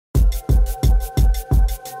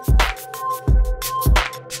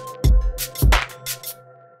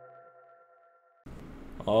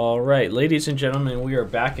Alright, ladies and gentlemen, we are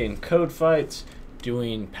back in CodeFights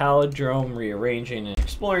doing palindrome rearranging and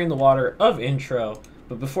exploring the water of intro.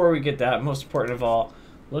 But before we get that, most important of all,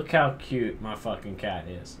 look how cute my fucking cat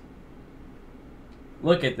is.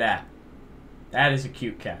 Look at that. That is a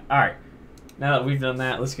cute cat. Alright, now that we've done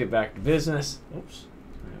that, let's get back to business. Oops,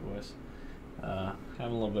 it was having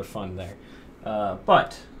a little bit of fun there.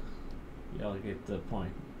 But, y'all get the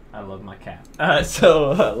point. I love my cat. I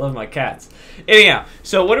love my cats. Anyhow,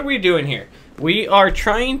 so what are we doing here? We are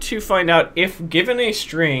trying to find out if, given a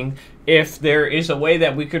string, if there is a way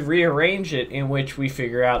that we could rearrange it in which we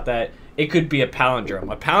figure out that it could be a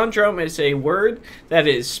palindrome. A palindrome is a word that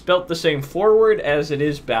is spelt the same forward as it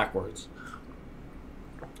is backwards.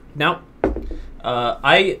 Now,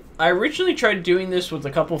 I originally tried doing this with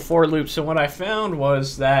a couple for loops, and what I found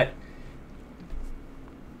was that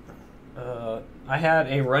I had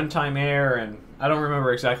a runtime error, and I don't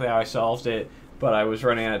remember exactly how I solved it, but I was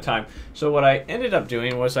running out of time. So what I ended up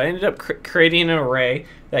doing was I ended up creating an array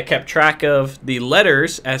that kept track of the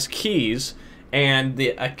letters as keys and the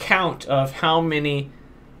account of how many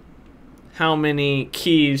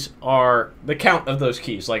keys are, the count of those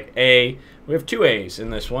keys. Like A, we have 2 A's in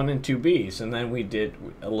this one and 2 B's, and then we did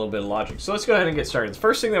a little bit of logic. So let's go ahead and get started. The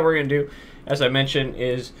first thing that we're going to do, as I mentioned,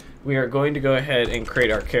 is we are going to go ahead and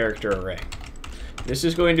create our character array. This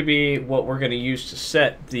is going to be what we're going to use to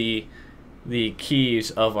set the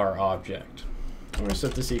keys of our object. I'm going to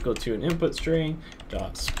set this equal to an input string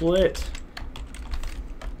dot split.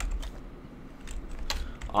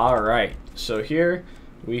 All right, so here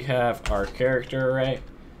we have our character array.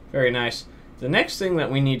 Very nice. The next thing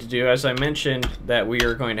that we need to do, as I mentioned that we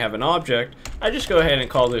are going to have an object, I just go ahead and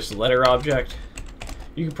call this letter object.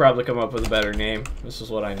 You could probably come up with a better name. This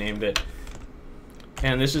is what I named it.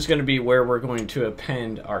 And this is going to be where we're going to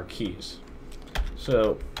append our keys.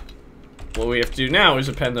 So what we have to do now is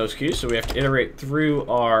append those keys. So we have to iterate through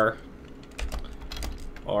our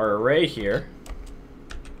array here.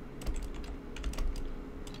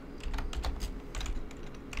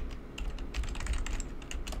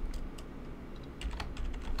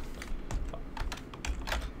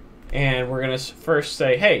 And we're going to first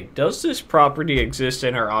say, hey, does this property exist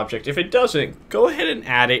in our object? If it doesn't, go ahead and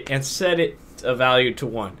add it and set it a value to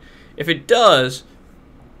 1. If it does,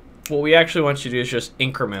 what we actually want you to do is just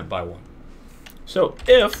increment by 1. So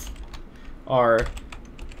if our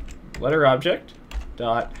letter object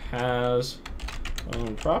dot has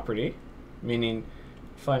own property, meaning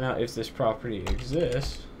find out if this property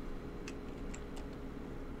exists,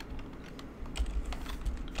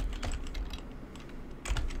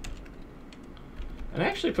 and I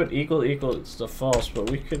actually put equal equals to false,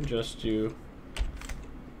 but we could just do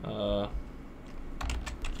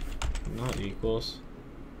not equals.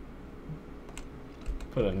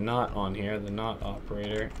 Put a not on here, the not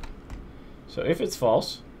operator. So if it's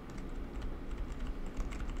false,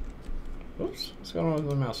 oops, what's going on with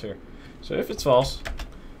the mouse here? So if it's false,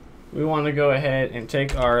 we want to go ahead and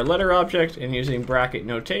take our letter object, and using bracket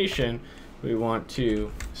notation, we want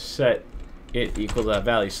to set it equal to that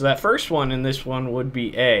value. So that first one in this one would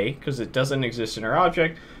be A, because it doesn't exist in our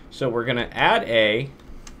object. So we're going to add A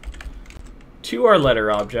to our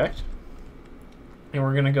letter object, and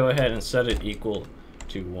we're going to go ahead and set it equal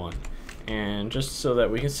to 1. And just so that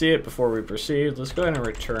we can see it before we proceed, let's go ahead and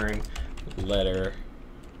return letter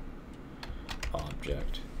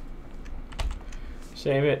object.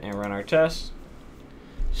 Save it and run our test.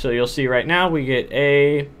 So you'll see right now we get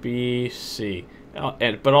A, B, C.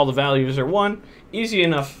 But all the values are 1. Easy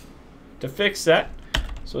enough to fix that.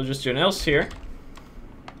 So we'll just do an else here.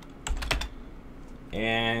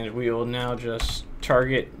 And we will now just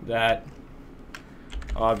target that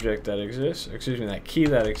object that exists, excuse me, that key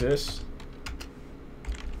that exists.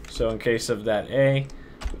 So in case of that A,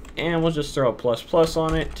 and we'll just throw a plus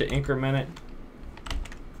on it to increment it.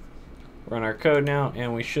 Run our code now,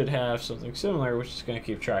 and we should have something similar, which is going to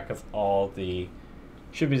keep track of all the,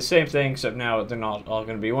 should be the same thing, except now they're not all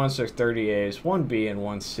going to be 1, so 30 A's, 1 B, and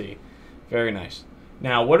 1 C. Very nice.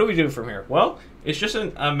 Now, what do we do from here? Well, it's just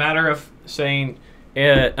a matter of saying,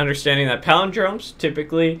 understanding that palindromes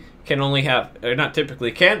typically can only have, or not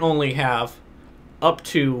typically, can only have up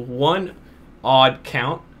to 1 odd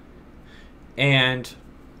count. And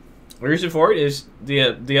the reason for it is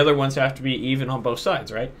the other ones have to be even on both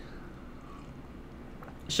sides, right?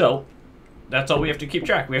 So that's all we have to keep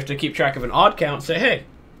track. We have to keep track of an odd count and say, hey,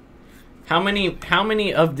 how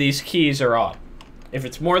many of these keys are odd? If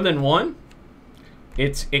it's more than 1,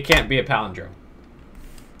 it can't be a palindrome.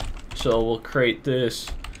 So we'll create this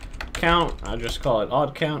count. I'll just call it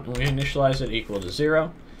odd count, and we initialize it equal to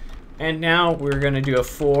 0. And now we're going to do a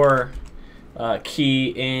for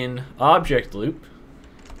key in object loop.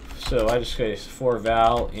 So I just say for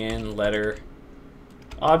val in letter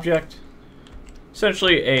object.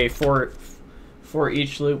 Essentially a for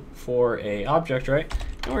each loop for a object, right?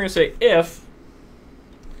 And we're gonna say if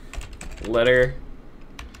letter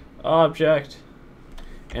object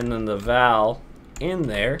and then the val in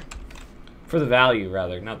there for the value,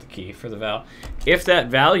 rather, not the key, for the val. If that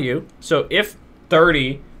value, so if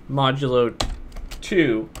 30 modulo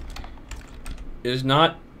 2 is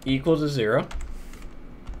not equal to 0,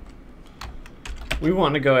 we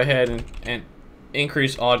want to go ahead and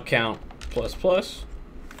increase odd count plus plus.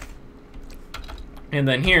 And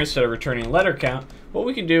then here, instead of returning letter count, what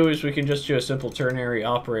we can do is we can just do a simple ternary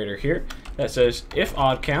operator here that says if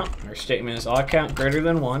odd count, our statement is odd count greater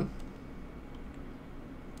than 1,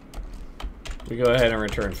 we go ahead and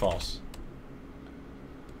return false.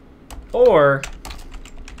 Or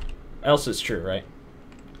else it's true, right?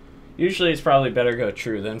 Usually it's probably better to go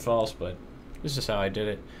true than false, but this is how I did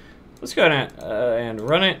it. Let's go ahead and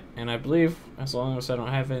run it, and I believe as long as I don't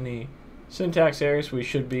have any syntax errors, we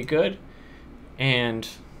should be good. And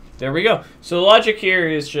there we go. So the logic here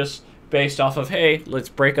is just based off of, hey, let's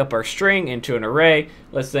break up our string into an array.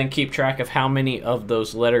 Let's then keep track of how many of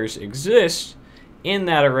those letters exist in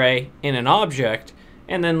that array in an object,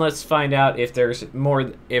 and then let's find out if there's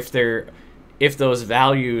more, if those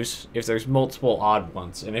values, if there's multiple odd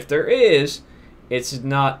ones. And if there is, it's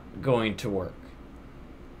not going to work.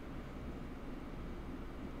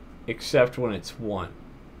 Except when it's 1,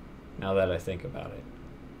 now that I think about it.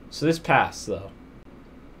 So this passed, though.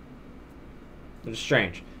 But it's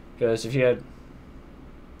strange, because if you had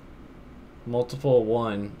multiple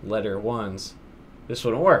letter ones, this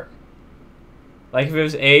wouldn't work. Like if it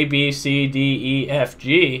was A, B, C, D, E, F,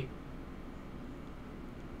 G,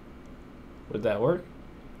 would that work?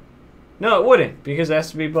 No, it wouldn't, because it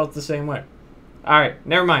has to be both the same way. Alright,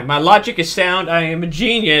 never mind. My logic is sound. I am a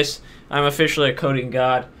genius. I'm officially a coding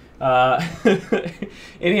god.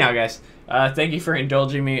 Anyhow, guys, thank you for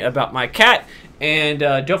indulging me about my cat. And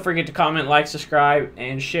don't forget to comment, like, subscribe,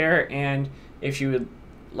 and share. And if you would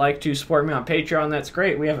like to support me on Patreon, that's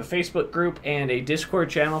great. We have a Facebook group and a Discord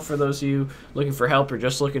channel for those of you looking for help or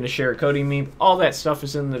just looking to share a coding meme. All that stuff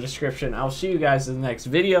is in the description. I'll see you guys in the next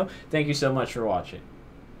video. Thank you so much for watching.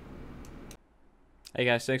 Hey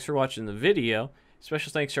guys, thanks for watching the video.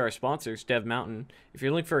 Special thanks to our sponsors, Dev Mountain. If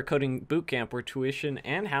you're looking for a coding bootcamp where tuition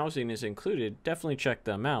and housing is included, definitely check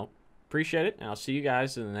them out. Appreciate it, and I'll see you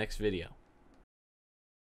guys in the next video.